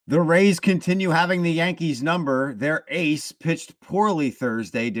The Rays continue having the Yankees number. Their ace pitched poorly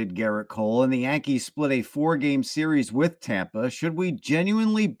Thursday, did Garrett Cole, and the Yankees split a 4-game series with Tampa. Should we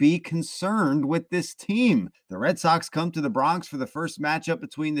genuinely be concerned with this team? The Red Sox come to the Bronx for the first matchup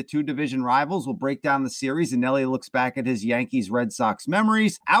between the two division rivals. We'll break down the series, and Nelly looks back at his Yankees-Red Sox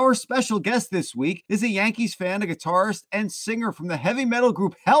memories. Our special guest this week is a Yankees fan, a guitarist, and singer from the heavy metal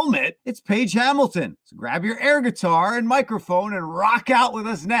group Helmet. It's Page Hamilton. So grab your air guitar and microphone and rock out with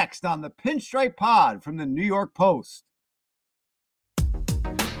us next on the Pinstripe Pod from the New York Post.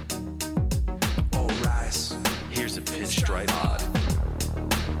 All rise. Here's a Pinstripe Pod.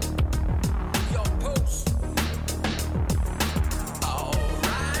 New York Post. All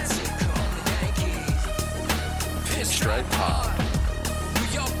rise. Here come the Yankees. Pinstripe Pod. New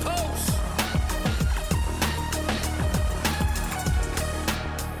York Post.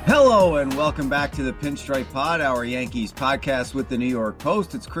 Hello and welcome back to the Pinstripe Pod, our Yankees podcast with the New York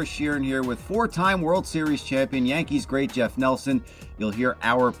Post. It's Chris Sheeran here with four-time World Series champion Yankees great Jeff Nelson. You'll hear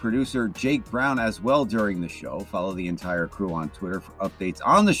our producer Jake Brown as well during the show. Follow the entire crew on Twitter for updates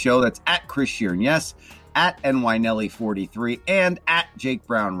on the show. That's at Chris Sheeran, yes, at NYNelly43, and at Jake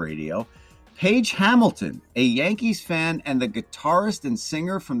Brown Radio. Page Hamilton, a Yankees fan and the guitarist and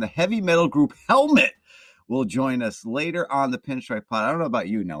singer from the heavy metal group Helmet, will join us later on the Pinstripe Pod. I don't know about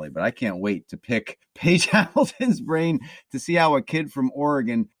you, Nelly, but I can't wait to pick Page Hamilton's brain to see how a kid from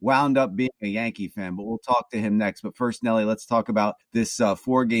Oregon wound up being a Yankee fan. But we'll talk to him next. But first, Nelly, let's talk about this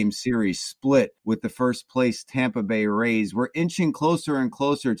 4-game series split with the first place Tampa Bay Rays. We're inching closer and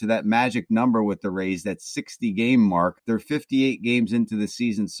closer to that magic number with the Rays, that 60-game mark. They're 58 games into the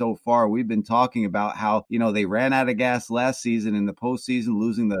season so far. We've been talking about how, they ran out of gas last season in the postseason,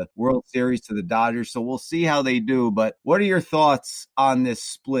 losing the World Series to the Dodgers. So we'll see how they do. But what are your thoughts on this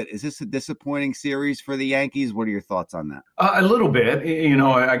split? Is this a disappointing series for the Yankees? What are your thoughts on that? A little bit.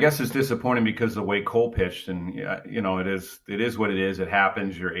 I guess it's disappointing because of the way Cole pitched, and it is what it is. It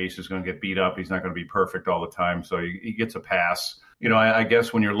happens. Your ace is going to get beat up. He's not going to be perfect all the time, so he gets a pass. I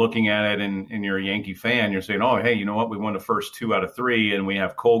guess when you're looking at it and you're a Yankee fan, you're saying, oh, hey, you know what? We won the first 2 out of 3, and we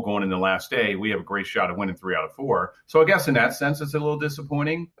have Cole going in the last day. We have a great shot at winning 3 out of 4. So I guess in that sense, it's a little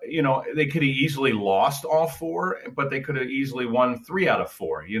disappointing. They could have easily lost all 4, but they could have easily won 3 out of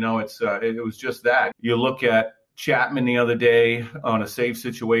 4. It was just that. You look at Chapman the other day on a save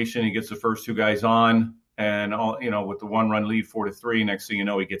situation. He gets the first 2 guys on. And, with the 1-run lead 4-3, next thing you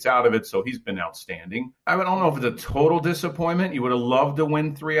know, he gets out of it. So he's been outstanding. I don't know if it's a total disappointment. You would have loved to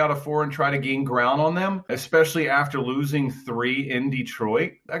win 3 out of 4 and try to gain ground on them, especially after losing 3 in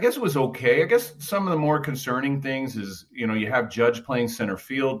Detroit. I guess it was okay. I guess some of the more concerning things is, you have Judge playing center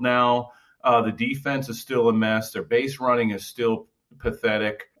field now. The defense is still a mess. Their base running is still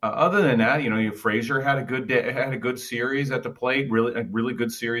pathetic. Other than that, Frazier had a good day, had a good series at the plate, a really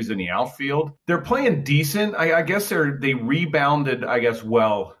good series in the outfield. They're playing decent. I guess they rebounded,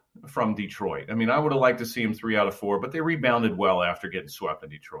 well from Detroit. I mean, I would have liked to see them 3 out of 4, but they rebounded well after getting swept in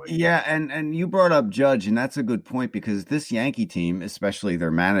Detroit. Yeah, and you brought up Judge, and that's a good point because this Yankee team, especially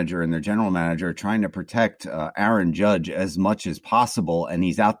their manager and their general manager, are trying to protect Aaron Judge as much as possible, and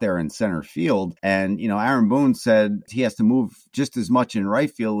he's out there in center field. And, Aaron Boone said he has to move just as much in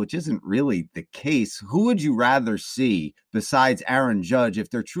right field, which isn't really the case. Who would you rather see besides Aaron Judge if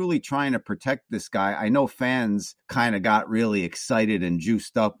they're truly trying to protect this guy? I know fans kind of got really excited and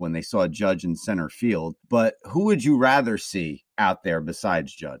juiced up when they saw Judge in center field, but who would you rather see out there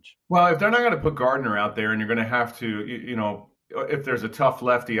besides Judge? Well, if they're not going to put Gardner out there and you're going to have to, if there's a tough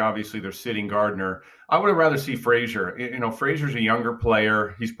lefty, obviously they're sitting Gardner. I would have rather see Frazier. Frazier's a younger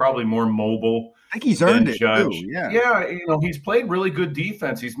player. He's probably more mobile. I think he's earned it Judge. Too. Yeah, he's played really good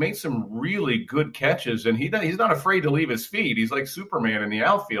defense. He's made some really good catches, and he's not afraid to leave his feet. He's like Superman in the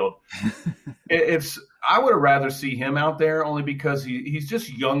outfield. I would have rather see him out there only because he's just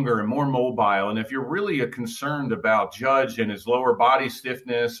younger and more mobile. And if you're really concerned about Judge and his lower body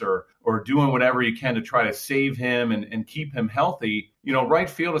stiffness or doing whatever you can to try to save him and keep him healthy, right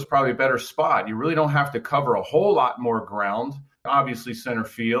field is probably a better spot. You really don't have to cover a whole lot more ground. Obviously, center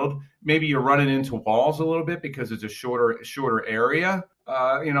field. Maybe you're running into walls a little bit because it's a shorter area.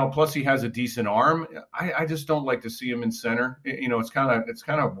 Plus he has a decent arm. I just don't like to see him in center. It's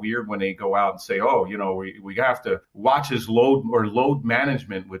kind of weird when they go out and say, oh, we have to watch his load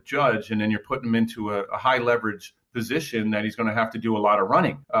management with Judge, and then you're putting him into a high leverage position that he's going to have to do a lot of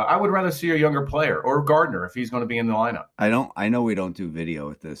running. I would rather see a younger player or Gardner if he's going to be in the lineup. I know we don't do video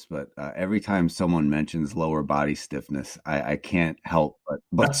with this, but every time someone mentions lower body stiffness, I can't help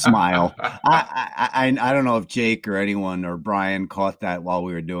but smile. I don't know if Jake or anyone or Brian caught that while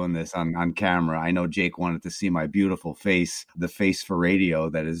we were doing this on camera. I know Jake wanted to see my beautiful face, the face for radio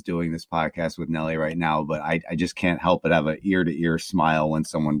that is doing this podcast with Nelly right now, but I just can't help but have an ear-to-ear smile when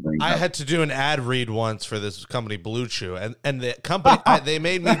someone brings I up. had to do an ad read once for this company, Blue Chew, and the company they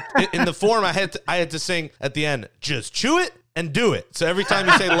made me in the form. I had to sing at the end, just chew it and do it. So every time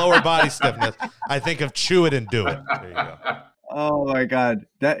you say lower body stiffness, I think of chew it and do it. There you go. Oh my God.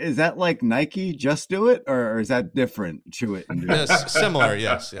 Is that like Nike, just do it? Or is that different? Chew it and do it. Yes, similar,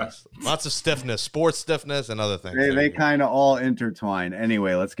 yes. Lots of stiffness, sports stiffness and other things. They kind of all intertwine.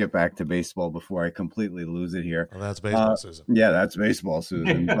 Anyway, let's get back to baseball before I completely lose it here. Well, that's baseball, Susan. Yeah, that's baseball,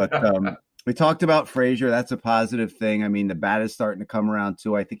 Susan. But we talked about Frazier. That's a positive thing. I mean, the bat is starting to come around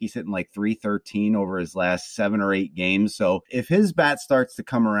too. I think he's hitting like .313 over his last 7 or 8 games. So if his bat starts to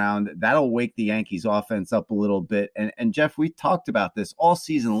come around, that'll wake the Yankees offense up a little bit. And Jeff, we talked about this all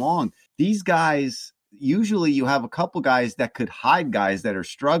season long. These guys, usually you have a couple guys that could hide guys that are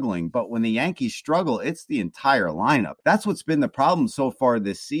struggling, but when the Yankees struggle, it's the entire lineup. That's what's been the problem so far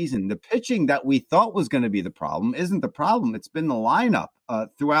this season. The pitching that we thought was going to be the problem isn't the problem. It's been the lineup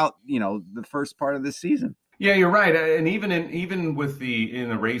throughout, the first part of this season. Yeah, you're right. And even with in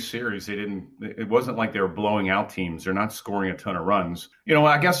the Rays series, it wasn't like they were blowing out teams. They're not scoring a ton of runs.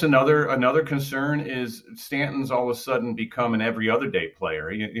 I guess another concern is Stanton's all of a sudden become an every other day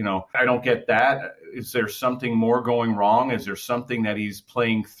player. I don't get that. Is there something more going wrong? Is there something that he's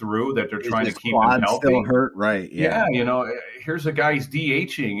playing through that they're trying to keep him healthy? Still hurt, right? Yeah. Here's a guy, he's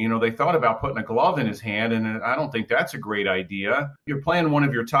DHing. They thought about putting a glove in his hand, and I don't think that's a great idea. You're playing one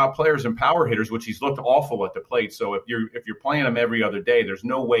of your top players and power hitters, which he's looked awful at the plate. So if you're playing him every other day, there's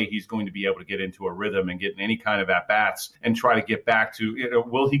no way he's going to be able to get into a rhythm and get in any kind of at bats and try to get back to.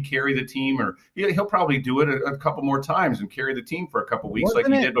 Will he carry the team? Or he'll probably do it a couple more times and carry the team for a couple weeks like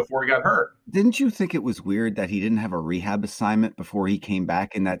he did before he got hurt. Didn't you think it was weird that he didn't have a rehab assignment before he came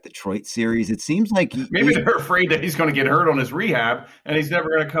back in that Detroit series? It seems like maybe they're afraid that he's going to get hurt on his rehab and he's never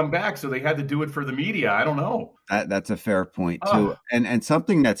going to come back, so they had to do it for the media. I don't know. That's a fair point too. And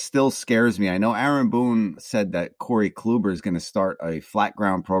something that still scares me. I know Aaron Boone said that Corey Kluber is going to start a flat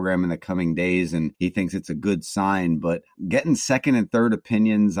ground program in the coming days, and he thinks it's a good sign. But getting second and third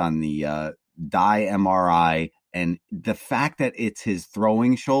opinions on the dye MRI, and the fact that it's his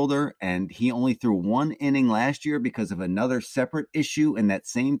throwing shoulder, and he only threw 1 inning last year because of another separate issue in that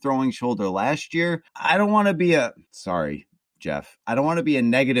same throwing shoulder last year. I don't want to be sorry, Jeff. I don't want to be a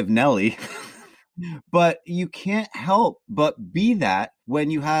negative Nelly, but you can't help but be that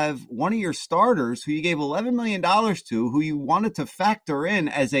when you have one of your starters who you gave $11 million to, who you wanted to factor in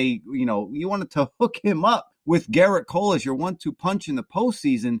as you wanted to hook him up with Garrett Cole as your 1-2 punch in the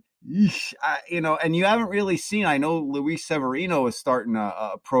postseason. And you haven't really seen, I know Luis Severino is starting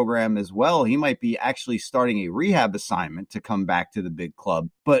a program as well. He might be actually starting a rehab assignment to come back to the big club.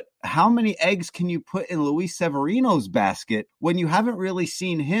 But how many eggs can you put in Luis Severino's basket when you haven't really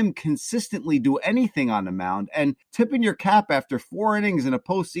seen him consistently do anything on the mound? And tipping your cap after 4 innings in a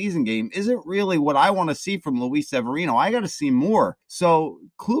postseason game isn't really what I want to see from Luis Severino. I got to see more. So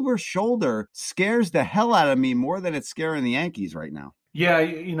Kluber's shoulder scares the hell out of me more than it's scaring the Yankees right now. Yeah,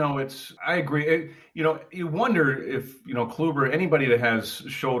 I agree. You wonder if, Kluber, anybody that has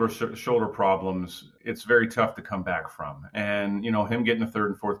shoulder problems, it's very tough to come back from. And, him getting a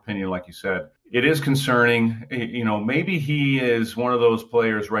third and fourth opinion, like you said, it is concerning. Maybe he is one of those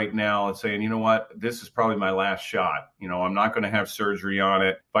players right now that's saying, you know what, this is probably my last shot. I'm not going to have surgery on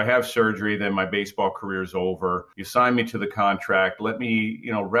it. If I have surgery, then my baseball career is over. You signed me to the contract. Let me,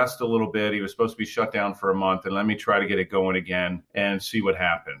 rest a little bit. He was supposed to be shut down for a month, and let me try to get it going again and see what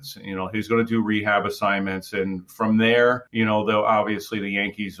happens. He's going to do rehab assignments. And from there, though, obviously the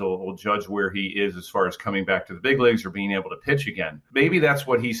Yankees will judge where he is as far as coming back to the big leagues or being able to pitch again. Maybe that's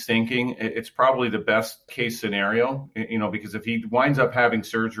what he's thinking. It's probably the best case scenario, because if he winds up having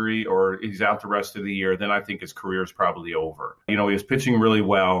surgery or he's out the rest of the year, then I think his career is probably over. He was pitching really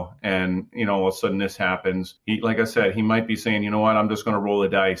well, and, all of a sudden this happens. Like I said, he might be saying, you know what, I'm just going to roll the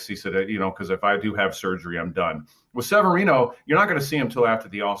dice. He said, because if I do have surgery, I'm done. With Severino, you're not going to see him till after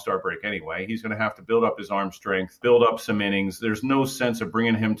the All-Star break anyway. He's going to have to build up his arm strength, build up some innings. There's no sense of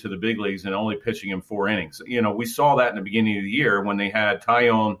bringing him to the big leagues and only pitching him 4 innings. We saw that in the beginning of the year when they had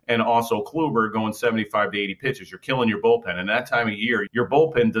Taillon and also Kluber going 75 to 80 pitches. You're killing your bullpen. And that time of year, your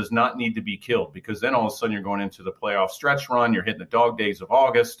bullpen does not need to be killed, because then all of a sudden you're going into the playoff stretch run. You're hitting the dog days of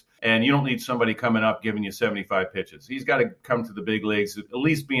August. and you don't need somebody coming up giving you 75 pitches. He's got to come to the big leagues, at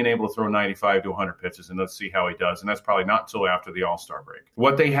least being able to throw 95 to 100 pitches, and let's see how he does. And that's probably not until after the All-Star break.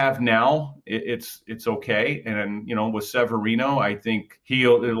 What they have now, it's okay. And, with Severino, I think a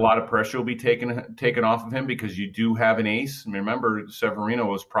lot of pressure will be taken off of him because you do have an ace. Remember, Severino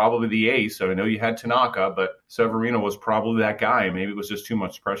was probably the ace. I know you had Tanaka, but Severino was probably that guy. Maybe it was just too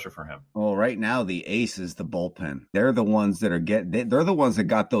much pressure for him. Well, right now the ace is the bullpen. They're the ones that they're the ones that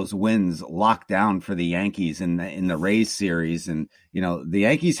got those wins locked down for the Yankees in the Rays series. And, the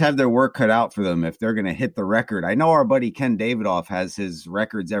Yankees have their work cut out for them if they're going to hit the record. I know our buddy Ken Davidoff has his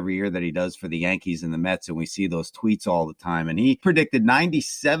records every year that he does for the Yankees and the Mets, and we see those tweets all the time. And he predicted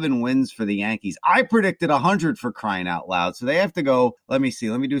 97 wins for the Yankees. I predicted 100, for crying out loud. So they have to go, let me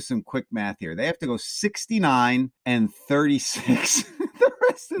do some quick math here. They have to go 69 and 36.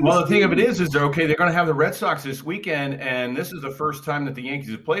 Well, the thing of it is okay, they're going to have the Red Sox this weekend, and this is the first time that the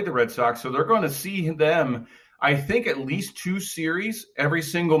Yankees have played the Red Sox, so they're going to see them, I think, at least 2 series every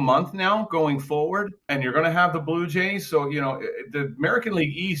single month now going forward. And you're going to have the Blue Jays. So, the American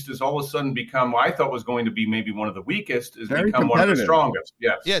League East has all of a sudden become what I thought was going to be maybe one of the weakest, has become one of the strongest.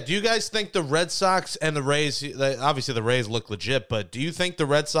 Yes. Yeah. Do you guys think the Red Sox and the Rays, obviously the Rays look legit, but do you think the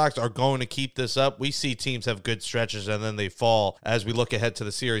Red Sox are going to keep this up? We see teams have good stretches and then they fall as we look ahead to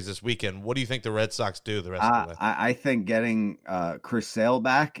the series this weekend. What do you think the Red Sox do the rest of the way? I think getting Chris Sale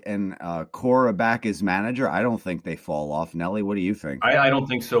back and Cora back as manager, I don't think they fall off. Nelly, what do you think? I don't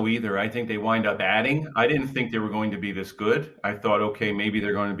think so either. I think they wind up adding. I didn't think they were going to be this good. I thought, okay, maybe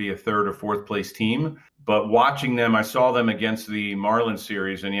they're going to be a 3rd or 4th place team. But watching them, I saw them against the Marlins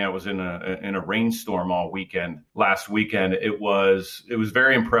series, and it was in a rainstorm all weekend. Last weekend, it was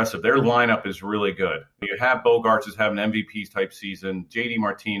very impressive. Their lineup is really good. You have Bogarts is having an MVP type season. JD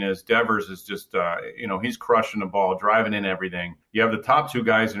Martinez, Devers is just he's crushing the ball, driving in everything. You have the top 2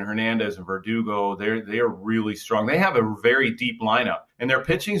 guys in Hernandez and Verdugo. They are really strong. They have a very deep lineup. And their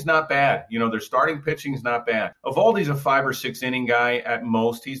pitching's not bad. Their starting pitching's not bad. Evaldi's a 5 or 6 inning guy at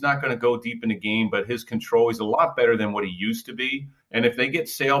most. He's not going to go deep in the game, but his control, he's a lot better than what he used to be. And if they get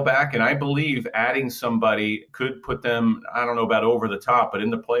Sale back, and I believe adding somebody could put them, I don't know about over the top, but in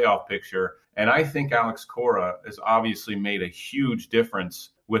the playoff picture. And I think Alex Cora has obviously made a huge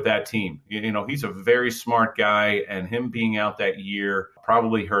difference with that team. He's a very smart guy, and him being out that year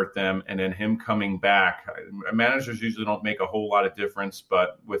probably hurt them. And then him coming back, managers usually don't make a whole lot of difference,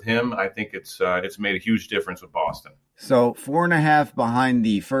 but with him, I think it's made a huge difference with Boston. So 4.5 behind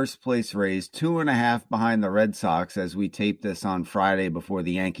the first place Rays, 2.5 behind the Red Sox as we tape this on Friday before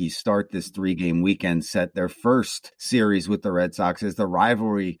the Yankees start this 3-game weekend set, their first series with the Red Sox as the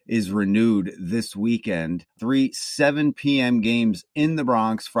rivalry is renewed this weekend. 3 7 p.m. games in the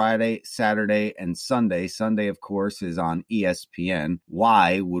Bronx, Friday, Saturday, and Sunday. Sunday, of course, is on ESPN.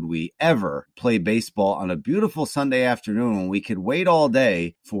 Why would we ever play baseball on a beautiful Sunday afternoon when we could wait all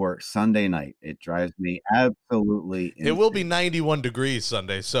day for Sunday night? It drives me absolutely insane. It will be 91 degrees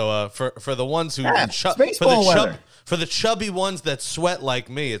Sunday. So for the ones who for the chubby ones that sweat like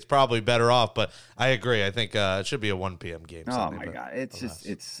me, it's probably better off. But I agree. I think it should be a 1 p.m. game. Sunday, my God, it's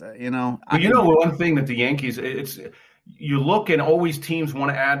one thing that the Yankees, you look and always teams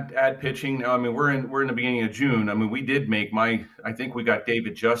want to add pitching. I mean, we're in the beginning of June. I mean, we did make I think we got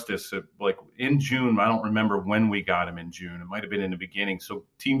David Justice in June. I don't remember when we got him in June. It might have been in the beginning. So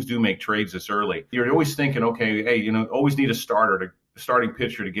teams do make trades this early. You're always thinking, okay, hey, always need a starting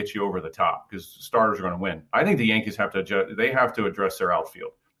pitcher to get you over the top because starters are going to win. I think the Yankees have to address their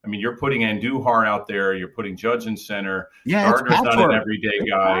outfield. I mean, you're putting Andujar out there. You're putting Judge in center. Yeah, Gardner's not an everyday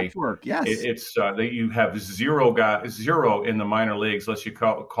guy. Patchwork, yes. It's you have zero in the minor leagues unless you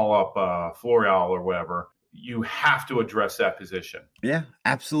call up Florial or whatever. You have to address that position. Yeah,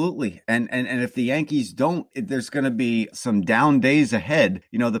 absolutely. And if the Yankees don't, there's going to be some down days ahead.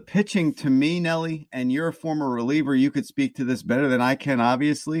 The pitching to me, Nelly, and you're a former reliever, you could speak to this better than I can,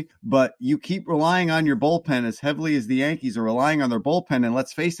 obviously, but you keep relying on your bullpen as heavily as the Yankees are relying on their bullpen. And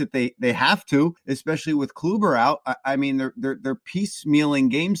let's face it, they have to, especially with Kluber out. I mean, they're piecemealing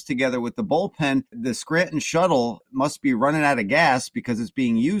games together with the bullpen. The Scranton shuttle must be running out of gas because it's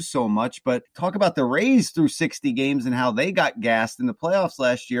being used so much. But talk about the Rays through 60 games and how they got gassed in the playoffs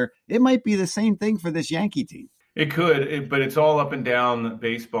last year. It might be the same thing for this Yankee team. It could, but it's all up and down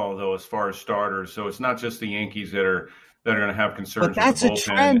baseball, though, as far as starters. So it's not just the Yankees that are that are going to have concerns. But that's with a the bullpen.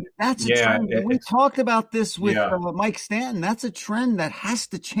 trend. That's a trend. And we it's- talked about this with Yeah. Mike Stanton. That's a trend that has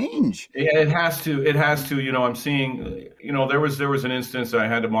to change. Yeah, it has to. It has to. I'm seeing. There was an instance. I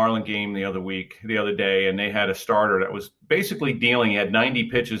had a Marlin game the other day, and they had a starter that was basically dealing. He had 90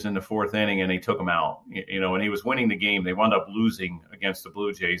 pitches in the fourth inning, and they took him out. And he was winning the game. They wound up losing against the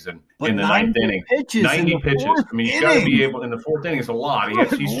Blue Jays in the ninth inning. 90 pitches. I mean, you got to be able in the fourth inning. It's a lot.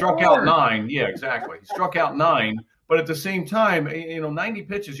 He struck out 9. Yeah, exactly. He struck out 9. But at the same time, 90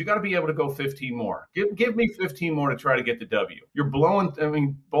 pitches, you got to be able to go 15 more. Give me 15 more to try to get the W. You're blowing. I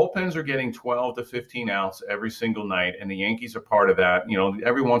mean, bullpens are getting 12 to 15 outs every single night, and the Yankees are part of that.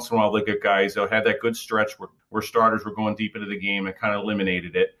 Every once in a while, they get guys. They'll have that good stretch where starters were going deep into the game and kind of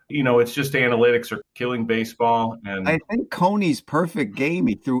eliminated it. It's just analytics are killing baseball. And I think Coney's perfect game.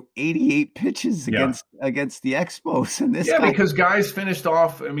 He threw 88 pitches against the Expos, and because guys finished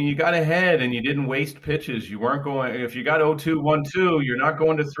off. I mean, you got ahead and you didn't waste pitches. You weren't going. If you got 0-2, 1-2, you're not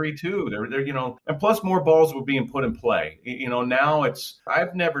going to 3-2. They're and plus more balls were being put in play. Now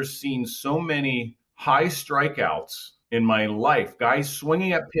I've never seen so many high strikeouts in my life. Guys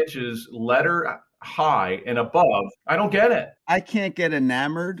swinging at pitches, letter high and above. I don't get it. I can't get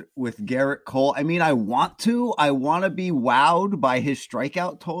enamored with Garrett Cole. I mean, I want to be wowed by his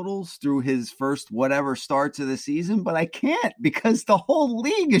strikeout totals through his first whatever starts of the season, but I can't because the whole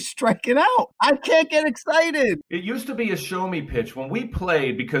league is striking out. I can't get excited. It used to be a show me pitch when we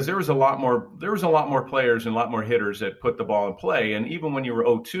played because there was a lot more players and a lot more hitters that put the ball in play. And even when you were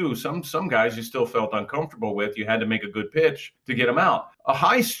 0-2, some guys you still felt uncomfortable with. You had to make a good pitch to get them out. A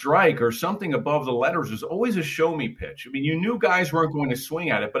high strike or something above the letters was always a show me pitch. I mean, you knew guys weren't going to swing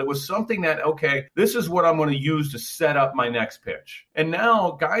at it, but it was something that, okay, this is what I'm going to use to set up my next pitch. And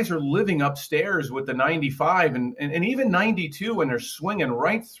now guys are living upstairs with the 95 and even 92, and they're swinging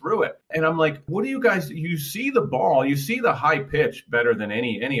right through it. And I'm like, what do you guys, you see the ball, you see the high pitch better than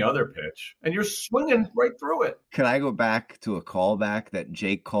any other pitch, and you're swinging right through it. Could I go back to a callback that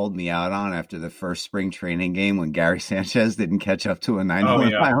Jake called me out on after the first spring training game when Gary Sanchez didn't catch up to a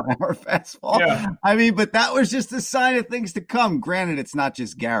 91-mile-an-hour fastball? Yeah. I mean, but that was just a sign of things to come. Granted, it's not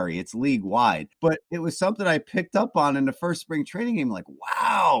just Gary, it's league-wide. But it was something I picked up on in the first spring training game, like,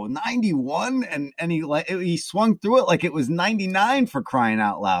 wow, 91? And he swung through it like it was 99 for crying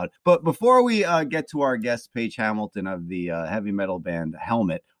out loud. But before we get to our guest, Paige Hamilton of the heavy metal band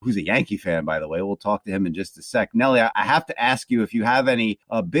Helmet, who's a Yankee fan, by the way. We'll talk to him in just a sec. Nelly, I have to ask you if you have any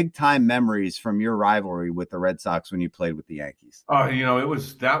big-time memories from your rivalry with the Red Sox when you played with the Yankees.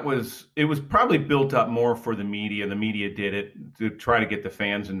 It was probably built up more for the media. The media did it to try to get the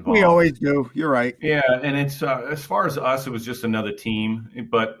fans involved. We always do. You're right. Yeah, and it's as far as us, it was just another team.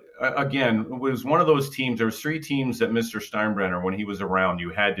 But again, it was one of those teams. There was 3 teams that Mr. Steinbrenner, when he was around,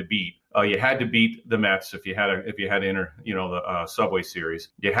 you had to beat. You had to beat the Mets if you had to enter, the Subway Series.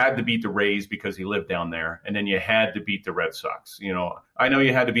 You had to beat the Rays because he lived down there, and then you had to beat the Red Sox. I know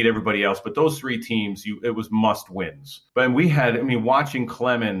you had to beat everybody else, but those 3 teams, it was must wins. But we had, watching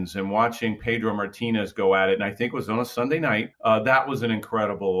Clemens and watching Pedro Martinez go at it, and I think it was on a Sunday night. That was an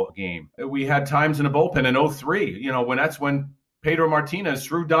incredible game. We had times in the bullpen in 2003. When Pedro Martinez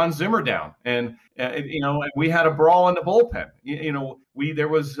threw Don Zimmer down, and we had a brawl in the bullpen. There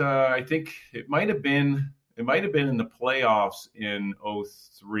was I think it might have been in the playoffs in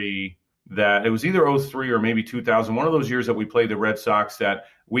 2003 that it was either 2003 or maybe 2000, one of those years that we played the Red Sox, that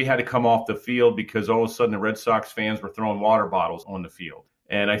we had to come off the field because all of a sudden the Red Sox fans were throwing water bottles on the field.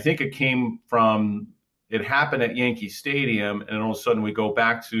 And I think it happened at Yankee Stadium, and all of a sudden we go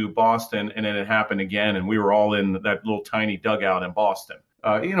back to Boston, and then it happened again, and we were all in that little tiny dugout in Boston.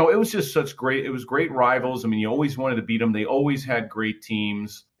 It was just it was great rivals. You always wanted to beat them. They always had great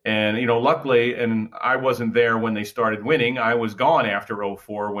teams. And, luckily, and I wasn't there when they started winning. I was gone after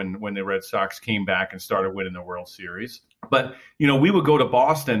 2004 when the Red Sox came back and started winning the World Series. But, we would go to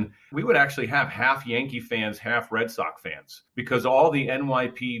Boston. We would actually have half Yankee fans, half Red Sox fans, because all the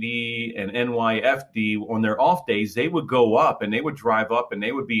NYPD and NYFD on their off days, they would go up and they would drive up and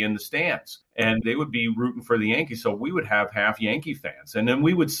they would be in the stands and they would be rooting for the Yankees. So we would have half Yankee fans, and then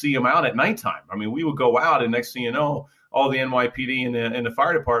we would see them out at nighttime. We would go out, and next thing you know, all the NYPD and the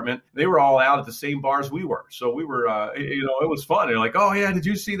fire department, they were all out at the same bars we were. So we were, it was fun. They're like, oh yeah, did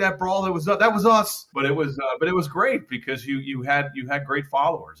you see that brawl? That was us. But it was great because you had great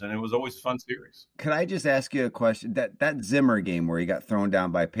followers, and it was always a fun series. Could I just ask you a question? That Zimmer game where he got thrown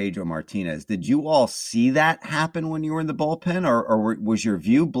down by Pedro Martinez, did you all see that happen when you were in the bullpen, or was your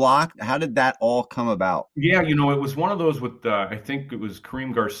view blocked? How did that all come about? Yeah, it was one of those with I think it was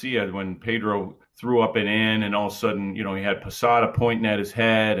Kareem Garcia when Pedro threw up and in, and all of a sudden, he had Posada pointing at his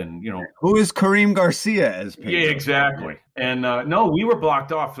head, and who is Kareem Garcia as Pedro? Yeah, exactly. And no, we were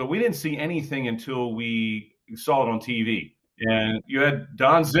blocked off, so we didn't see anything until we saw it on TV. And you had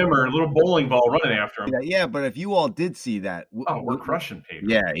Don Zimmer, a little bowling ball running after him. Yeah, but if you all did see that, we're crushing Pedro.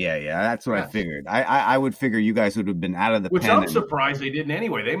 Yeah. That's what I figured. I would figure you guys would have been out of the Which pen. I'm surprised they didn't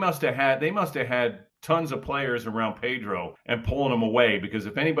anyway. They must have had tons of players around Pedro and pulling him away, because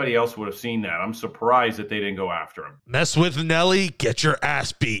if anybody else would have seen that, I'm surprised that they didn't go after him. Mess with Nelly, get your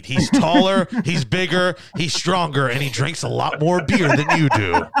ass beat. He's taller, he's bigger, he's stronger, and he drinks a lot more beer than you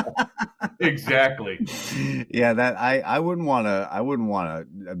do. Exactly. Yeah, that I wouldn't want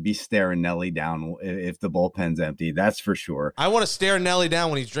to be staring Nelly down if the bullpen's empty. That's for sure. I want to stare Nelly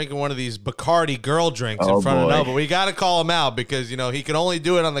down when he's drinking one of these Bacardi girl drinks in front of Nova. We got to call him out because he can only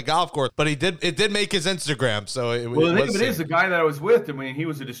do it on the golf course, but it did make his Instagram. So the thing of it is, the guy that I was with, I mean, he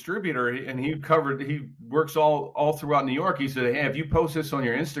was a distributor, and he works all throughout New York. He said, "Hey, if you post this on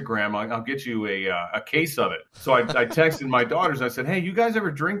your Instagram, I'll get you a case of it." So I texted my daughters. I said, "Hey, you guys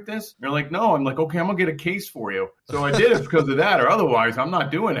ever drink this?" They're like, "No." I'm like, "Okay, I'm gonna get a case for you." So I did it because of that, or otherwise I'm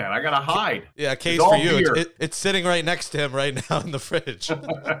not doing that. I gotta hide. Yeah, a case for you. It's sitting right next to him right now in the fridge.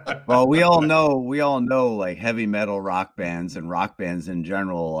 Well, we all know like heavy metal rock bands and rock bands in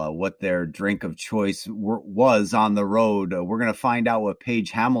general, what their drink of choice was on the road. We're gonna find out what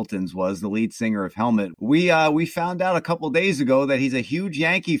Page Hamilton's was, the lead singer of Helmet. We found out a couple days ago that he's a huge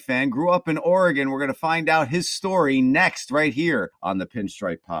Yankee fan, grew up in Oregon. We're gonna find out his story next, right here on the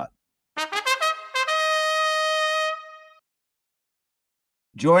Pinstripe Pod.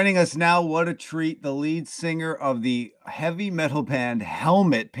 Joining us now, what a treat, the lead singer of the heavy metal band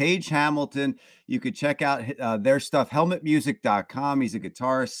Helmet, Page Hamilton. You could check out their stuff, helmetmusic.com. He's a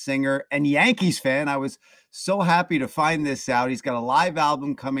guitarist, singer, and Yankees fan. I was so happy to find this out. He's got a live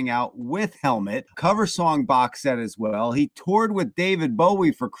album coming out with Helmet, cover song box set as well. He toured with David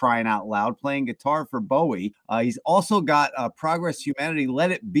Bowie, for crying out loud, playing guitar for Bowie. He's also got Progress Humanity,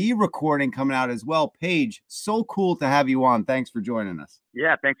 Let It Be recording coming out as well. Page, so cool to have you on. Thanks for joining us.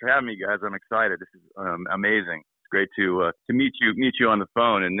 Yeah, thanks for having me, guys. I'm excited. This is amazing. Great to meet you on the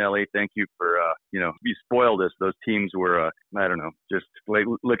phone. And Nelly, thank you for you spoiled us. Those teams were I don't know, just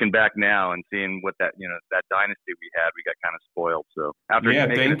looking back now and seeing what that that dynasty we had, we got kind of spoiled. So after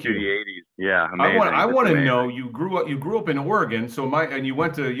making it through the 80s, yeah, amazing. I want to know, you grew up in Oregon, and you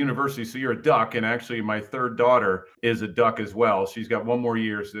went to university, so you're a Duck. And actually, my third daughter is a Duck as well. She's got one more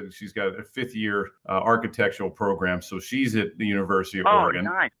year, so she's got a fifth year architectural program, so she's at the University of Oregon.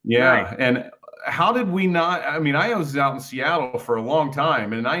 Nice. Yeah, nice. and how did we not? I mean, I was out in Seattle for a long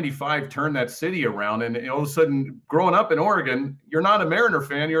time, and '95 turned that city around. And all of a sudden, growing up in Oregon, you're not a Mariner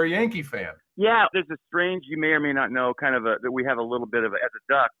fan; you're a Yankee fan. Yeah, there's a strange, you may or may not know, kind of that we have a little bit of as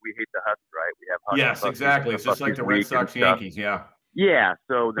a Duck, we hate the Huskies, right? We have Huskies. Yes, exactly. It's just like the Red Sox, Yankees. Yeah. Yeah,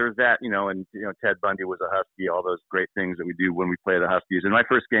 so there's that, and Ted Bundy was a Husky, all those great things that we do when we play the Huskies. And my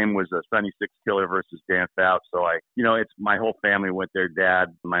first game was a Sunny Six Killer versus Dan Fouts. So it's my whole family went there. Dad,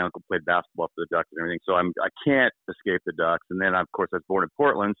 my uncle played basketball for the Ducks and everything. So I can't escape the Ducks. And then, of course, I was born in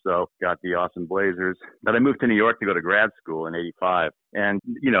Portland, so got the awesome Blazers. But I moved to New York to go to grad school in '85. And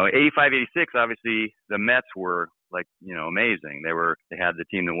 85, '86, obviously the Mets were amazing. They had the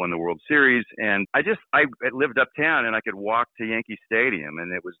team that won the World Series, and I lived uptown and I could walk to Yankee Stadium,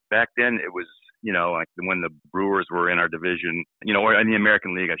 and it was back then it was like when the Brewers were in our division, or in the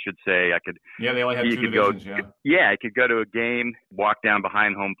American League, I should say. Yeah, they only had two divisions. I could go to a game, walk down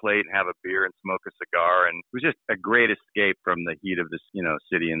behind home plate, and have a beer and smoke a cigar, and it was just a great escape from the heat of this,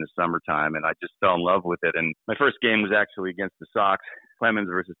 city in the summertime, and I just fell in love with it. And my first game was actually against the Sox, Clemens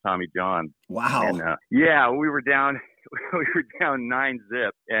versus Tommy John. Wow. And, we were down 9-0,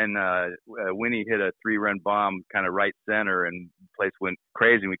 and Winnie hit a 3-run bomb kind of right center, and the place went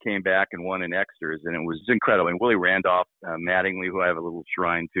crazy. And we came back and won in extras, and it was incredible. And Willie Randolph, Mattingly, who I have a little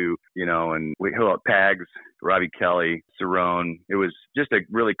shrine to, and we hit Pags, Robbie Kelly, Cerrone. It was just a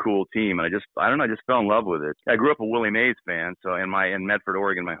really cool team, and I just fell in love with it. I grew up a Willie Mays fan, so in Medford,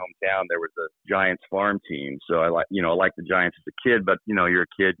 Oregon, my hometown, there was a Giants farm team. So I liked the Giants as a kid, but you're a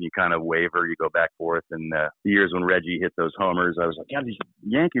kid and you kind of waver, you go back and forth. And the years when Reggie hit those homers, I was like, yeah, these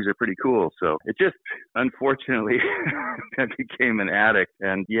Yankees are pretty cool. So it just, unfortunately, I became an addict.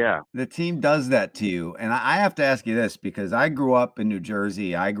 And yeah. The team does that to you. And I have to ask you this, because I grew up in New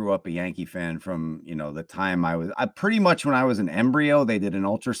Jersey. I grew up a Yankee fan from, the time I pretty much when I was an embryo, they did an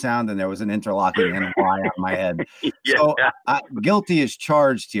ultrasound and there was an interlocking NY on my head. So guilty is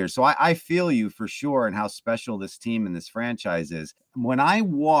charged here. So I feel you for sure and how special this team and this franchise is. When I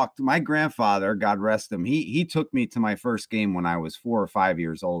walked, my grandfather, God rest him, he took me to my first game when I was 4 or 5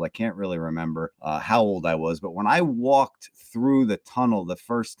 years old. I can't really remember how old I was, but when I walked through the tunnel the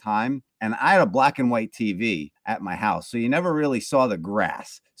first time, and I had a black and white TV at my house, so you never really saw the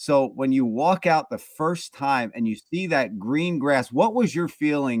grass. So when you walk out the first time and you see that green grass, what was your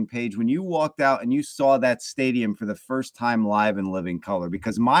feeling, Paige, when you walked out and you saw that stadium for the first time live in living color?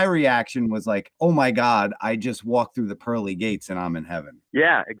 Because my reaction was like, oh my God, I just walked through the pearly gates and I'm in heaven.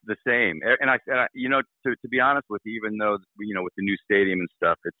 Yeah, it's the same. And I you know, to be honest with you, even though, you know, with the new stadium and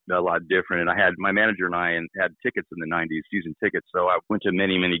stuff, it's a lot different. And I had my manager and I had tickets in the 90s, season tickets. So I went to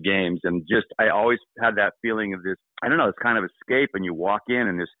many, many games, and just, I always had that feeling of this, I don't know, it's kind of escape. And you walk in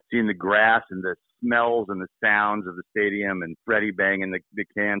and just seeing the grass and the smells and the sounds of the stadium and Freddie banging the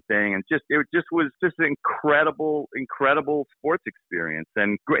can thing. And it was just an incredible sports experience.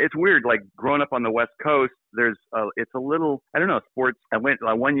 And it's weird, like growing up on the West Coast, it's a little, I don't know, sports. I went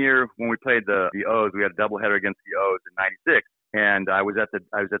 1 year when we played the O's, we had a doubleheader against the O's in '96. And I was at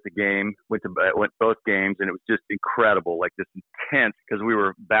the game, went both games, and it was just incredible, like this intense, because we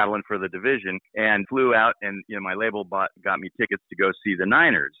were battling for the division, and flew out, and you know, my label got me tickets to go see the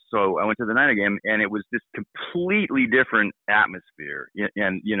Niners. So I went to the Niner game, and it was this completely different atmosphere,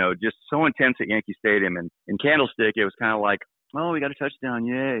 and you know, just so intense at Yankee Stadium. And in Candlestick, it was kind of like, oh, we got a touchdown,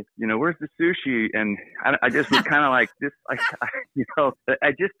 yay! You know, where's the sushi? And I just was kind of like this, you know,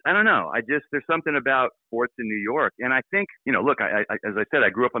 I don't know. There's something about sports in New York, and I think, you know, look, I as I said, I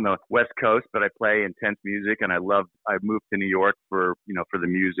grew up on the West Coast, but I play intense music, and I moved to New York for, you know, for the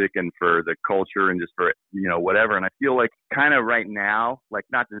music and for the culture and just for, you know, whatever. And I feel like kind of right now, like,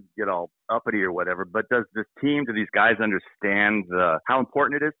 not to get all uppity or whatever, but do these guys understand how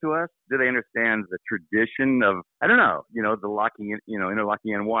important it is to us? Do they understand the tradition of, I don't know, you know, the locking in, you know,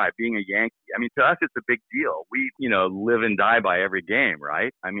 interlocking NY, being a Yankee? I mean, to us, it's a big deal. We, you know, live and die by every game,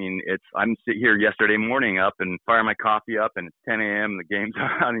 right? I mean, I'm sitting here yesterday morning up and fire my coffee up, and it's 10 a.m. The game's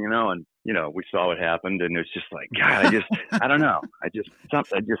on, you know, and you know, we saw what happened, and it's just like, God, I don't know.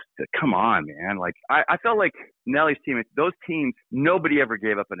 Come on, man. Like, I felt like Nelly's team, those teams, nobody ever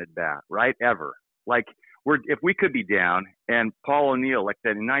gave up an at bat, right? Ever. Like, if we could be down, and Paul O'Neill, like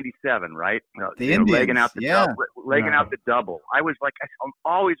that in '97, right? The Indians, legging out the double. I was like, I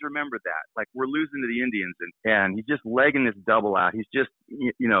always remember that. Like, we're losing to the Indians, and he's just legging this double out. He's just,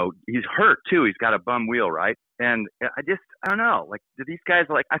 you know, he's hurt too. He's got a bum wheel, right? And I don't know. Like, do these guys,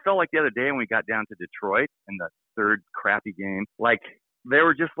 like, I felt like the other day when we got down to Detroit in the third crappy game, like, they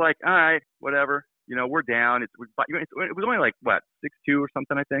were just like, all right, whatever. You know, we're down. It was only like, what, 6-2 or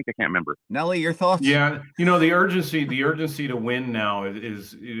something, I think. I can't remember. Nelly, your thoughts? Yeah, you know, the urgency to win now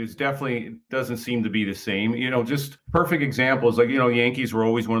is definitely doesn't seem to be the same. You know, just perfect examples, like, you know, Yankees were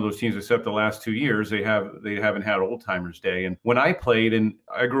always one of those teams, except the last 2 years they haven't had Old Timers Day. And when I played, and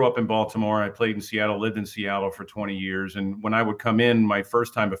I grew up in Baltimore, I played in Seattle, lived in Seattle for 20 years, and when I would come in my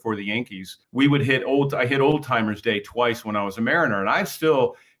first time before the Yankees, I hit Old Timers Day twice when I was a Mariner, and I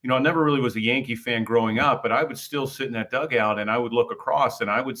still, you know, I never really was a Yankee fan growing up, but I would still sit in that dugout and I would look across and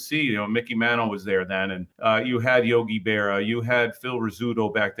I would see, you know, Mickey Mantle was there then. And you had Yogi Berra, you had Phil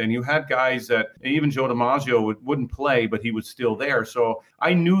Rizzuto back then. You had guys that, even Joe DiMaggio wouldn't play, but he was still there. So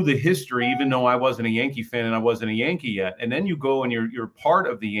I knew the history, even though I wasn't a Yankee fan and I wasn't a Yankee yet. And then you go and you're part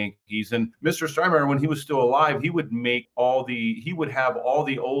of the Yankees. And Mr. Steinbrenner, when he was still alive, he would have all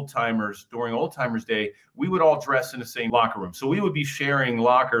the old timers during Old Timers Day. We would all dress in the same locker room. So we would be sharing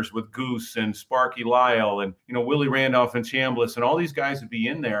lockers with Goose and Sparky Lyle and, you know, Willie Randolph and Chambliss, and all these guys would be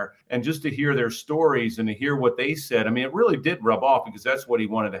in there. And just to hear their stories and to hear what they said, I mean, it really did rub off, because that's what he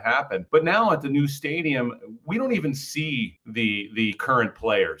wanted to happen. But now at the new stadium, we don't even see the current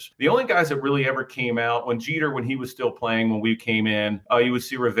players. The only guys that really ever came out, when he was still playing, when we came in, you would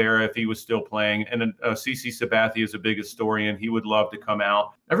see Rivera if he was still playing. And then CC Sabathia is a big historian. He would love to come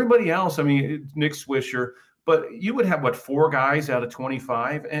out. Everybody else, I mean, Nick Swisher, but you would have, 4 guys out of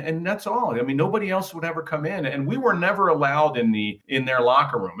 25, and that's all. I mean, nobody else would ever come in, and we were never allowed in their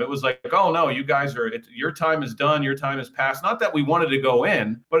locker room. It was like, oh no, you guys your time is done, your time is past. Not that we wanted to go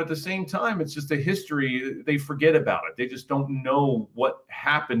in, but at the same time, it's just a history. They forget about it. They just don't know what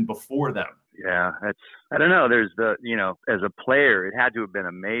happened before them. Yeah, I don't know. There's as a player, it had to have been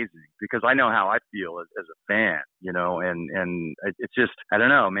amazing because I know how I feel as a fan, and it's just, I don't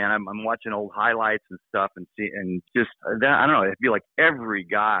know, man. I'm watching old highlights and stuff and just that, I don't know. I feel like every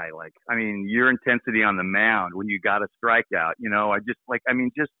guy, your intensity on the mound when you got a strikeout,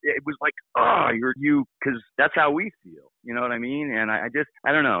 it was like, because that's how we feel. You know what I mean? And I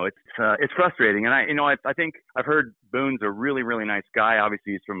don't know. It's frustrating. And I think I've heard Boone's a really, really nice guy.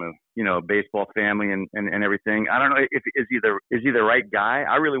 Obviously, he's from a baseball family and everything. I don't know if is he the right guy.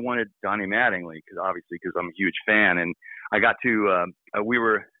 I really wanted Donnie Mattingly because I'm a huge fan, and I got to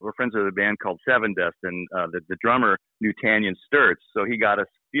we're friends with a band called Seven Dust, and the drummer knew Tanyan Sturts, so he got us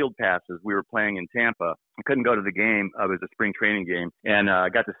field passes. We were playing in Tampa. I couldn't go to the game. It was a spring training game, and I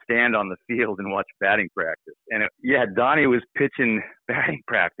got to stand on the field and watch batting practice. And Donnie was pitching batting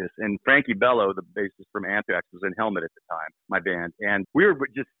practice, and Frankie Bello, the bassist from Anthrax, was in Helmet at the time, my band, and we were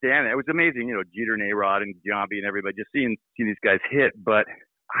just standing. It was amazing, Jeter and A-Rod and Giambi and everybody just seeing these guys hit, but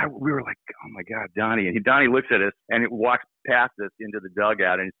we were like, oh my God, Donnie. And Donnie looks at us and it walks past us into the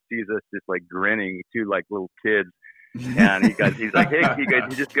dugout and sees us just like grinning, two like little kids. And he goes, hey, he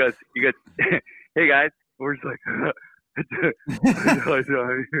just goes, hey guys. We're just like, it was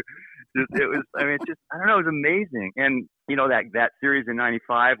amazing. And that series in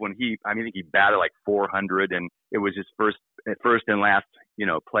 '95 when I think he batted like 400, and it was his first and last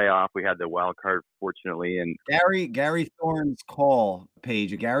playoff. We had the wild card, fortunately. And Gary Thorne's call,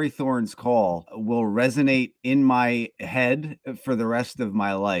 Paige. Gary Thorne's call will resonate in my head for the rest of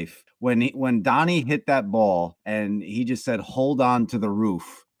my life. When Donnie hit that ball and he just said, "Hold on to the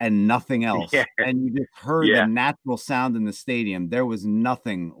roof," and nothing else. Yeah. And you just heard the natural sound in the stadium. There was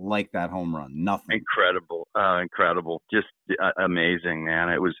nothing like that home run. Nothing. Incredible. Just amazing, man.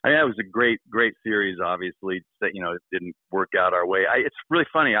 It was a great series, obviously. That, it didn't work out our way. It's really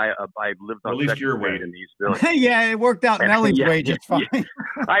funny. I lived on at least your way in the East Village. Yeah, it worked out Nellie's way just fine.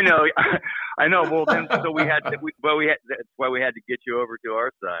 I know. Well, then, so that's why we had to get you over to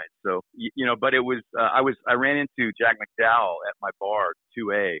our side. So, but it was, I ran into Jack McDowell at my bar,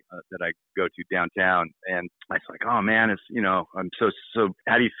 2A, that I go to downtown. And I was like, oh man, I'm so,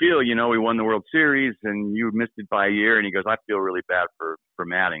 how do you feel? We won the World Series and you missed it by a year. And he goes, I feel really bad for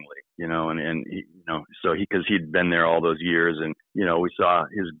Mattingly, and he, so because he'd been there all those years, and we saw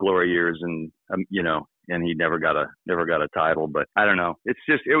his glory years, and and he never got a title. But I don't know. It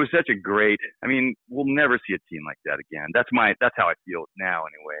was such a great. We'll never see a team like that again. That's how I feel now,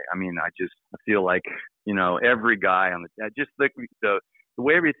 anyway. I feel like every guy on the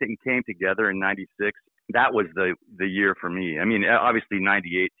way everything came together in '96. That was the year for me. Obviously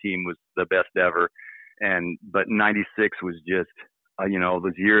 '98 team was the best ever, but '96 was just.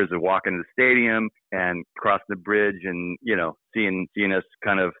 Those years of walking to the stadium and crossing the bridge and, seeing us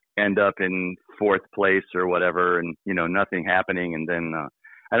kind of end up in fourth place or whatever and, nothing happening. And then,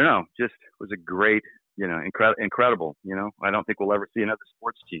 I don't know, just was a great, incredible. I don't think we'll ever see another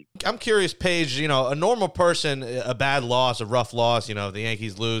sports team. I'm curious, Paige, a normal person, a bad loss, a rough loss, if the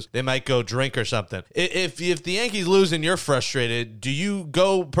Yankees lose, they might go drink or something. If the Yankees lose and you're frustrated, do you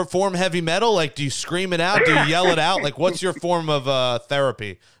go perform heavy metal? Like, do you scream it out? Do you yell it out? Like, what's your form of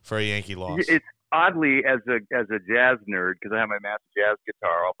therapy for a Yankee loss? It's oddly, as a jazz nerd, because I have my master jazz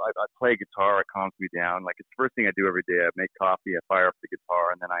guitar, I play guitar. It calms me down. Like, it's the first thing I do every day. I make coffee, I fire up the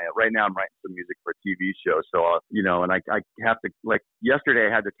guitar, and then right now I'm writing some music for a TV show. So, and I have to, like, yesterday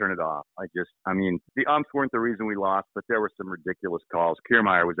I had to turn it off. The umps weren't the reason we lost, but there were some ridiculous calls.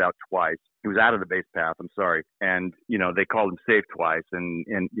 Kiermaier was out twice. He was out of the base path. I'm sorry. And, they called him safe twice. And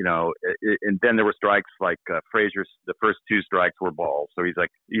then there were strikes like Frazier's, the first two strikes were balls. So he's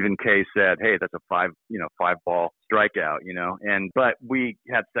like, even Kay said, hey, that's a 5-ball strikeout, but we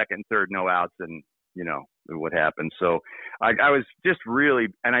had second and third, no outs, and, what happened. So I was just really,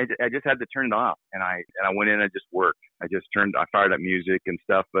 and I just had to turn it off, and I went in and just worked. I fired up music and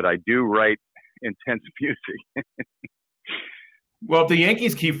stuff, but I do write intense music. Well, if the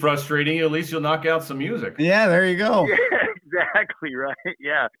Yankees keep frustrating you, at least you'll knock out some music. Yeah, there you go. Yeah, exactly right.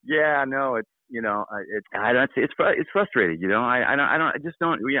 Yeah. No, it's it's frustrating. I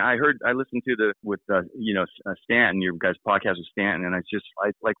listened to Stanton, your guys' podcast with Stanton, and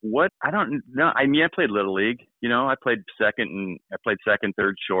what? I don't know. I played Little League. I played second,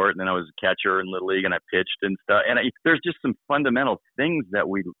 third, short, and then I was a catcher in Little League, and I pitched and stuff. And there's just some fundamental things that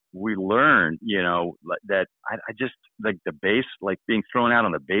we learned, that I just like the base, like being thrown out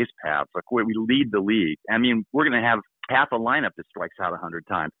on the base paths. Like we lead the league. We're going to have half a lineup that strikes out 100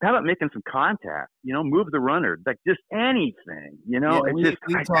 times. How about making some contact? Move the runner, like just anything. Yeah, we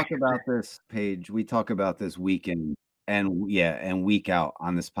talk about this, Paige. We talk about this week in and week out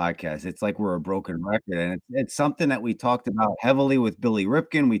on this podcast. It's like we're a broken record, and it's something that we talked about heavily with Billy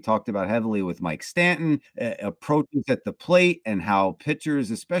Ripken. We talked about heavily with Mike Stanton, approaches at the plate, and how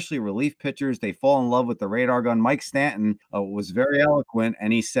pitchers, especially relief pitchers, they fall in love with the radar gun. Mike Stanton was very eloquent,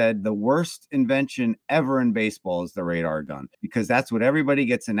 and he said the worst invention ever in baseball is the radar gun, because that's what everybody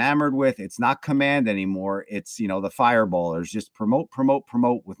gets enamored with. It's not command anymore. It's, the fireballers just promote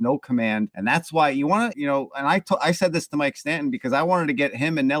with no command. And that's why you want to, and I said this to Mike Stanton because I wanted to get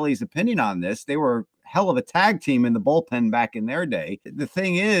him and Nelly's opinion on this. They were hell of a tag team in the bullpen back in their day. The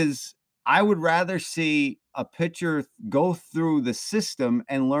thing is, I would rather see a pitcher go through the system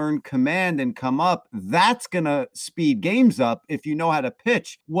and learn command and come up. That's going to speed games up if you know how to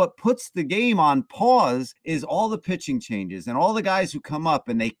pitch. What puts the game on pause is all the pitching changes and all the guys who come up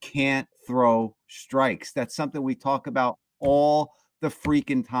and they can't throw strikes. That's something we talk about all the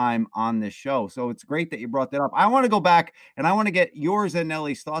freaking time on this show. So it's great that you brought that up. I want to go back and I want to get yours and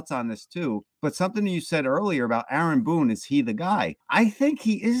Nelly's thoughts on this too. But something you said earlier about Aaron Boone, is he the guy? I think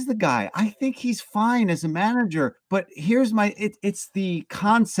he is the guy. I think he's fine as a manager. But here's it's the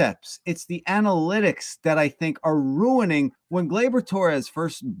concepts, it's the analytics that I think are ruining. When Gleyber Torres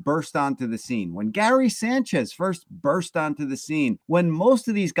first burst onto the scene, when Gary Sanchez first burst onto the scene, when most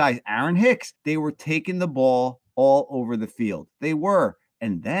of these guys, Aaron Hicks, they were taking the ball all over the field. They were.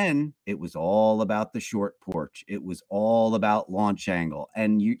 And then it was all about the short porch. It was all about launch angle.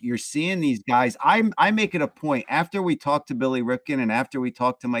 And you're seeing these guys. I make it a point, after we talk to Billy Ripken and after we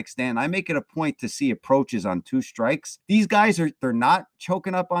talk to Mike Stanton, I make it a point to see approaches on 2 strikes. These guys they're not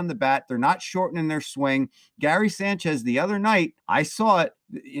choking up on the bat. They're not shortening their swing. Gary Sanchez, the other night, I saw it.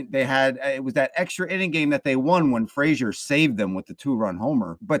 It was that extra inning game that they won when Frazier saved them with the 2-run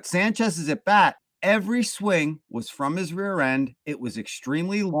homer. But Sanchez's at bat, every swing was from his rear end. It was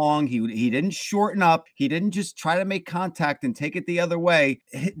extremely long. He didn't shorten up. He didn't just try to make contact and take it the other way.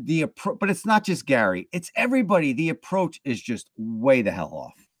 But it's not just Gary. It's everybody. The approach is just way the hell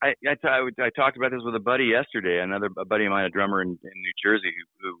off. I talked about this with a buddy yesterday, a buddy of mine, a drummer in New Jersey,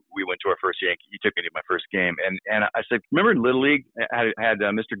 who we went to our first Yankee. He took me to my first game, and I said, remember in Little League, I had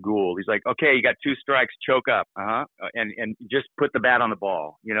Mr. Gould. He's like, okay, you got 2 strikes, choke up, and just put the bat on the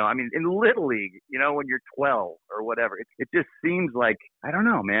ball. In Little League, when you're 12 or whatever, it just seems like, I don't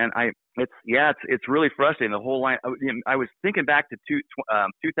know, man. It's really frustrating. The whole line. I was thinking back to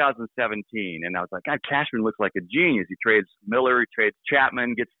 2017, and I was like, God, Cashman looks like a genius. He trades Miller, he trades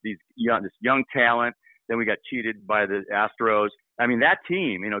Chapman, gets this young talent. Then we got cheated by the Astros. I mean, that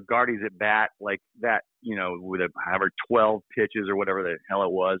team, Gardy's at bat like that, with however 12 pitches or whatever the hell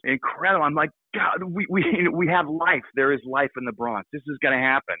it was. Incredible. I'm like, God, we have life. There is life in the Bronx. This is going to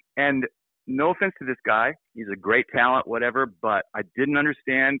happen. And no offense to this guy. He's a great talent, whatever, but I didn't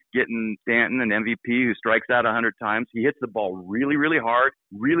understand getting Stanton, an MVP who strikes out 100 times. He hits the ball really, really hard,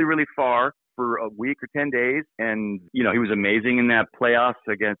 really, really far for a week or 10 days. And, he was amazing in that playoffs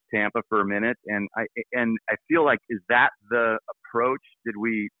against Tampa for a minute. And I feel like, is that the approach?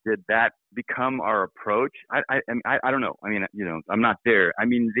 Did that become our approach? I don't know. I mean, I'm not there. I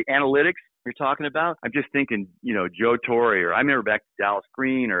mean, the analytics you're talking about, I'm just thinking, Joe Torre, or I remember back to Dallas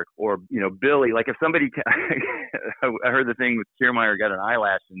Green or Billy. Like if somebody, I heard the thing with Kiermaier got an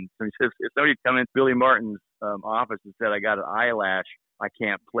eyelash, and if somebody come in Billy Martin's office and said, I got an eyelash, I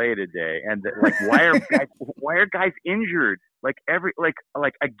can't play today. And like, why are guys injured? Like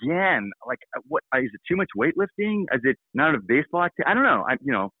again, what is it? Too much weightlifting? Is it not enough baseball activity? I don't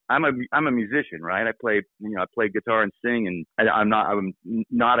know. I'm a musician, right? I play guitar and sing, and I'm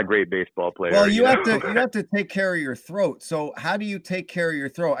not a great baseball player. Well, you have to take care of your throat. So how do you take care of your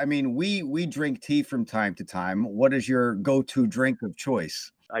throat? I mean, we drink tea from time to time. What is your go-to drink of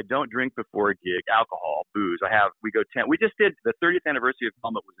choice? I don't drink before a gig, alcohol, booze. We just did the 30th anniversary of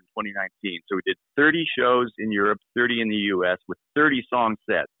Helmet was in 2019. So we did 30 shows in Europe, 30 in the US with 30 song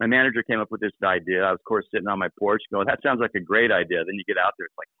sets. My manager came up with this idea. I was, of course, sitting on my porch going, that sounds like a great idea. Then you get out there,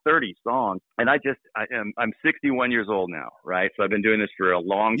 it's like 30 songs. And I'm 61 years old now, right? So I've been doing this for a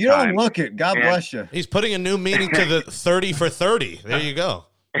long time. You don't look it. God bless you. He's putting a new meaning to the 30 for 30. There you go.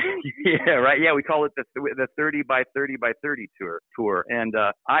 Yeah, right. Yeah, we call it the 30 by 30 by 30 tour. And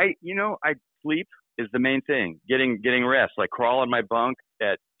I sleep is the main thing. Getting rest. Like crawl in my bunk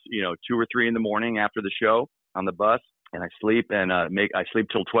at 2 or 3 in the morning after the show on the bus, and I sleep and I sleep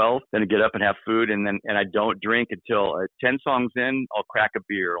till 12. Then I get up and have food, and I don't drink until 10 songs in. I'll crack a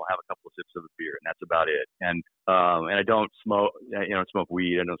beer. I'll have a couple of sips of a beer, and that's about it. And I don't smoke. I don't smoke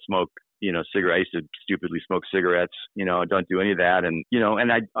weed. I don't smoke cigarette. I used to stupidly smoke cigarettes, I don't do any of that. And,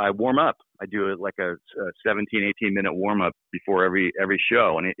 and I warm up. I do like a 17, 18-minute warm up before every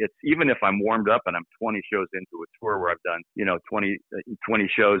show. And it's even if I'm warmed up and I'm 20 shows into a tour where I've done, 20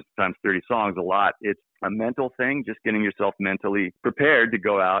 shows times 30 songs, a lot. It's a mental thing, just getting yourself mentally prepared to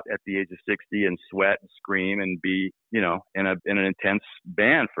go out at the age of 60 and sweat and scream and be, in an intense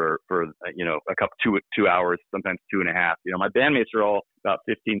band for a couple 2 hours, sometimes 2.5. My bandmates are all about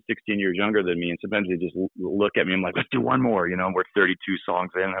 15, 16 years younger than me, and sometimes they just look at me. I'm like, let's do one more. We're 32 songs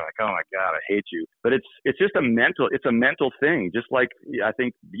in. They're like, oh my God, I hate you. But it's just a mental thing. Just like I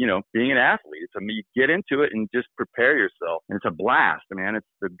think being an athlete, you get into it and just prepare yourself, and it's a blast, man.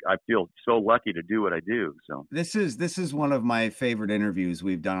 I feel so lucky to do what I do. So this is one of my favorite interviews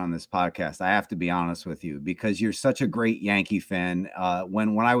we've done on this podcast. I have to be honest with you, because you're such a great Yankee fan.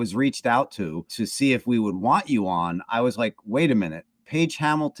 When I was reached out to see if we would want you on, I was like, wait a minute. Page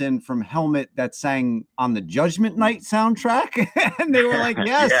Hamilton from Helmet that sang on the Judgment Night soundtrack. And they were like,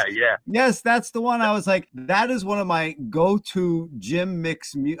 yes, yes, that's the one. I was like, that is one of my go-to Jim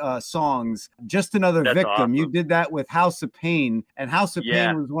Mix songs. Just Another That's Victim. awesome. You did that with House of Pain, and House of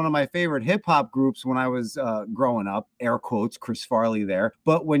Pain was one of my favorite hip hop groups when I was growing up, air quotes, Chris Farley there.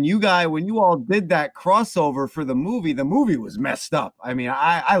 But when you all did that crossover for the movie was messed up. I mean,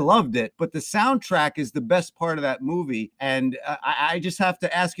 I loved it, but the soundtrack is the best part of that movie. And I just have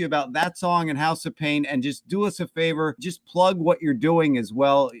to ask you about that song and House of Pain, and just do us a favor, just plug what you're doing as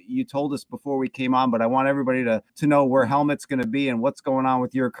well. You told us before we came on, but I want everybody to know where Helmet's going to be and what's going on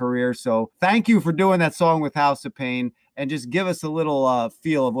with your career. So thank you for doing that song with House of Pain, and just give us a little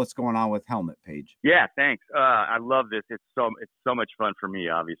feel of what's going on with Helmet, Page. Yeah, thanks. I love this. It's so much fun for me,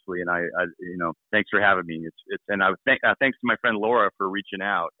 obviously, and I thanks for having me. Thanks to my friend Laura for reaching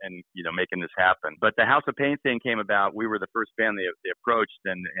out and making this happen. But the House of Pain thing came about. We were the first band they approached,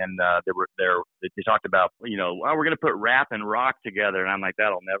 and they talked about we're going to put rap and rock together, and I'm like,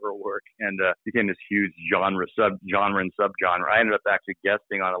 that'll never work, and became this huge subgenre. I ended up actually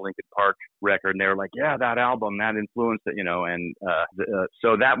guesting on a Linkin Park record, and they were like, yeah, that album, that influenced it,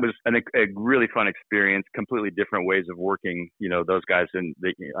 so that was a really fun experience. Completely different ways of working, those guys, and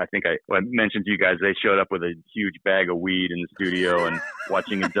I think I mentioned to you guys, they showed up with a huge bag of weed in the studio and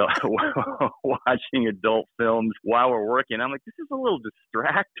watching adult films while we're working. I'm like, this is a little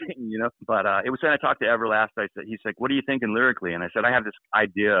distracting, but it was when I talked to Everlast, he's like, what are you thinking lyrically? And I said, I have this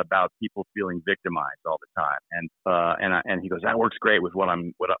idea about people feeling victimized all the time, and he goes, that works great with what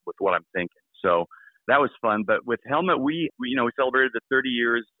I'm thinking. So that was fun. But with Helmet, we celebrated the 30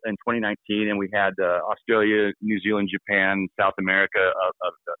 years in 2019, and we had Australia, New Zealand, Japan, South America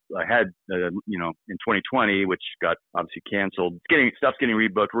ahead, in 2020, which got obviously canceled. Stuff's getting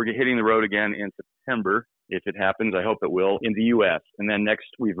rebooked. We're hitting the road again in September. If it happens, I hope it will, in the U.S. And then next,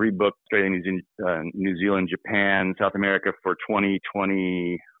 we've rebooked Australia, New Zealand, Japan, South America for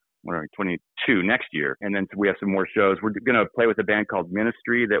 2022 next year. And then we have some more shows. We're going to play with a band called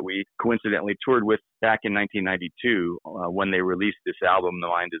Ministry that we coincidentally toured with back in 1992 when they released this album, The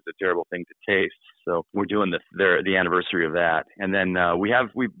Mind is a Terrible Thing to Taste. So we're doing the anniversary of that. And then we have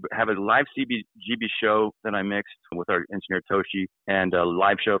a live CBGB show that I mixed with our engineer Toshi, and a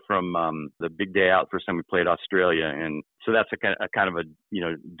live show from the Big Day Out, first time we played Australia. And so that's a kind of a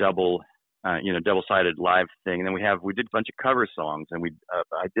double-sided live thing. And then we did a bunch of cover songs, and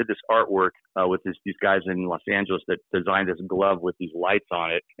I did this artwork with these guys in Los Angeles that designed this glove with these lights on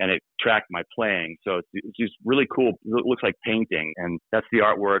it, and it tracked my playing. So it's just really cool. It looks like painting, and that's the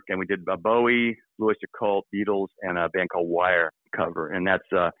artwork. And we did Bowie, Blue Oyster Cult, Beatles, and a band called Wire cover, and that's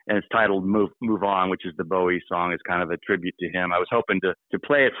and it's titled Move On, which is the Bowie song. It's kind of a tribute to him. I was hoping to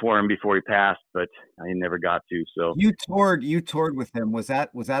play it for him before he passed, but I never got to. So you toured with him. Was that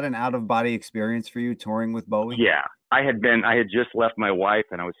an out of body experience for you, touring with Bowie? Yeah. I had just left my wife,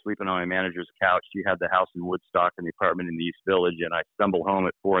 and I was sleeping on my manager's couch. She had the house in Woodstock and the apartment in the East Village, and I stumbled home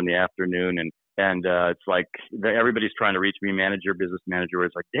at 4 p.m. and it's like everybody's trying to reach me, business manager, where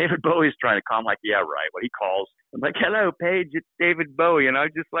it's like, David Bowie's trying to call. I'm like, yeah, right. Well, he calls. I'm like, hello, Paige, it's David Bowie. And I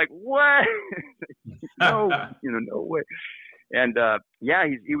was just like, what? No way. And yeah,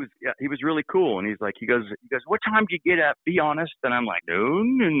 he was really cool. And he goes, what time do you get up? Be honest. And I'm like,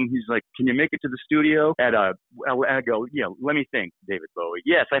 noon. And he's like, can you make it to the studio? And I go, yeah, let me think, David Bowie.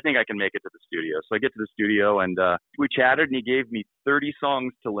 Yes, I think I can make it to the studio. So I get to the studio, and we chatted, and he gave me 30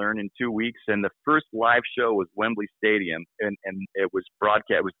 songs to learn in 2 weeks. And the first live show was Wembley Stadium, and it was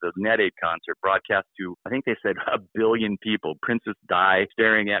broadcast. It was the Net Aid concert, broadcast to, I think they said 1 billion people. Princess Di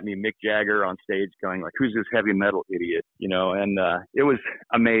staring at me, Mick Jagger on stage going like, who's this heavy metal idiot? And it was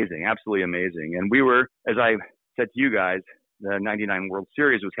amazing, absolutely amazing. And we were, as I said to you guys, the 99 World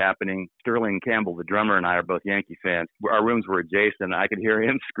Series was happening, Sterling Campbell, the drummer, and I are both Yankee fans. Our rooms were adjacent. I could hear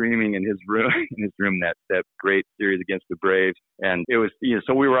him screaming in his room that great series against the Braves. And it was,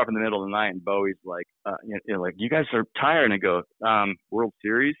 so we were up in the middle of the night, and Bowie's like, like, you guys are tired. And I go, World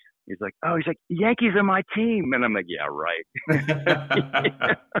Series? He's like, Yankees are my team. And I'm like, yeah, right.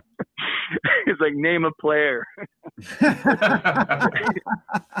 He's like, name a player.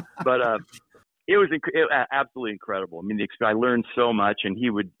 But it was absolutely incredible. I mean, I learned so much, and he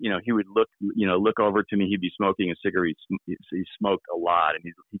would look over to me. He'd be smoking a cigarette. He smoked a lot, and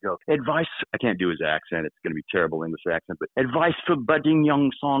he'd go, advice. I can't do his accent. It's going to be terrible English accent, but advice for budding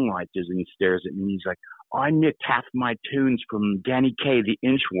young songwriters. And he stares at me, and he's like, I nicked half my tunes from Danny Kaye, the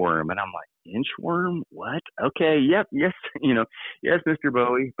Inchworm. And I'm like, Inchworm? What? Okay, yep, yes, yes, Mr.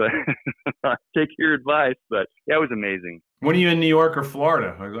 Bowie, but take your advice. But yeah, it was amazing. When are you in New York or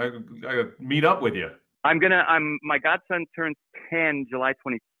Florida? I meet up with you. My godson turns 10 July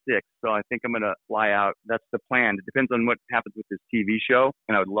 26th, so I think I'm going to fly out. That's the plan. It depends on what happens with this TV show,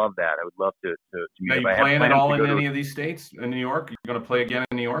 and I would love that. I would love to meet him. Are you playing at all in any of these states in New York? Are you going to play again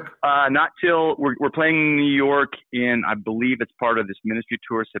in New York? Not till we're playing New York in, I believe it's part of this ministry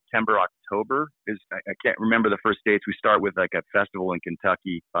tour, September, October. I can't remember the first dates. We start with like a festival in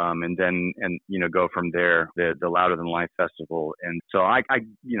Kentucky, and then go from there, the Louder Than Life festival. And so I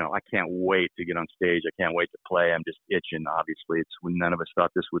can't wait to get on stage. I can't wait to play. I'm just itching. Obviously, it's when none of us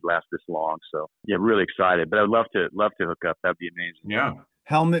thought this would last this long. So yeah, really excited. But I'd love to hook up. That'd be amazing. Yeah.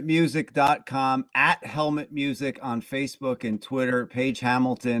 HelmetMusic.com, at Helmet Music on Facebook and Twitter. Paige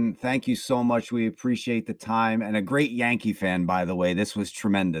Hamilton, thank you so much. We appreciate the time, and a great Yankee fan, by the way. This was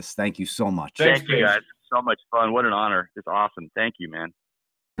tremendous. Thank you so much. Thank you, guys. So much fun. What an honor. It's awesome. Thank you, man.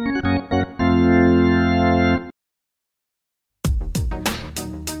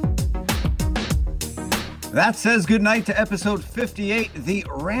 That says goodnight to episode 58, the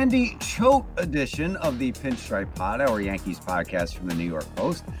Randy Choate edition of the Pinstripe Pod, our Yankees podcast from the New York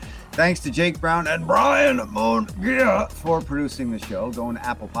Post. Thanks to Jake Brown and Brian Mungia for producing the show. Go into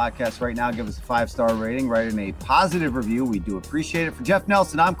Apple Podcasts right now. Give us a 5-star rating. Write in a positive review. We do appreciate it. For Jeff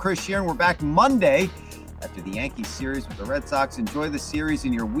Nelson, I'm Chris Sheeran. We're back Monday after the Yankees series with the Red Sox. Enjoy the series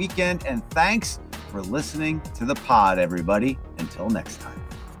in your weekend, and thanks for listening to the pod, everybody. Until next time.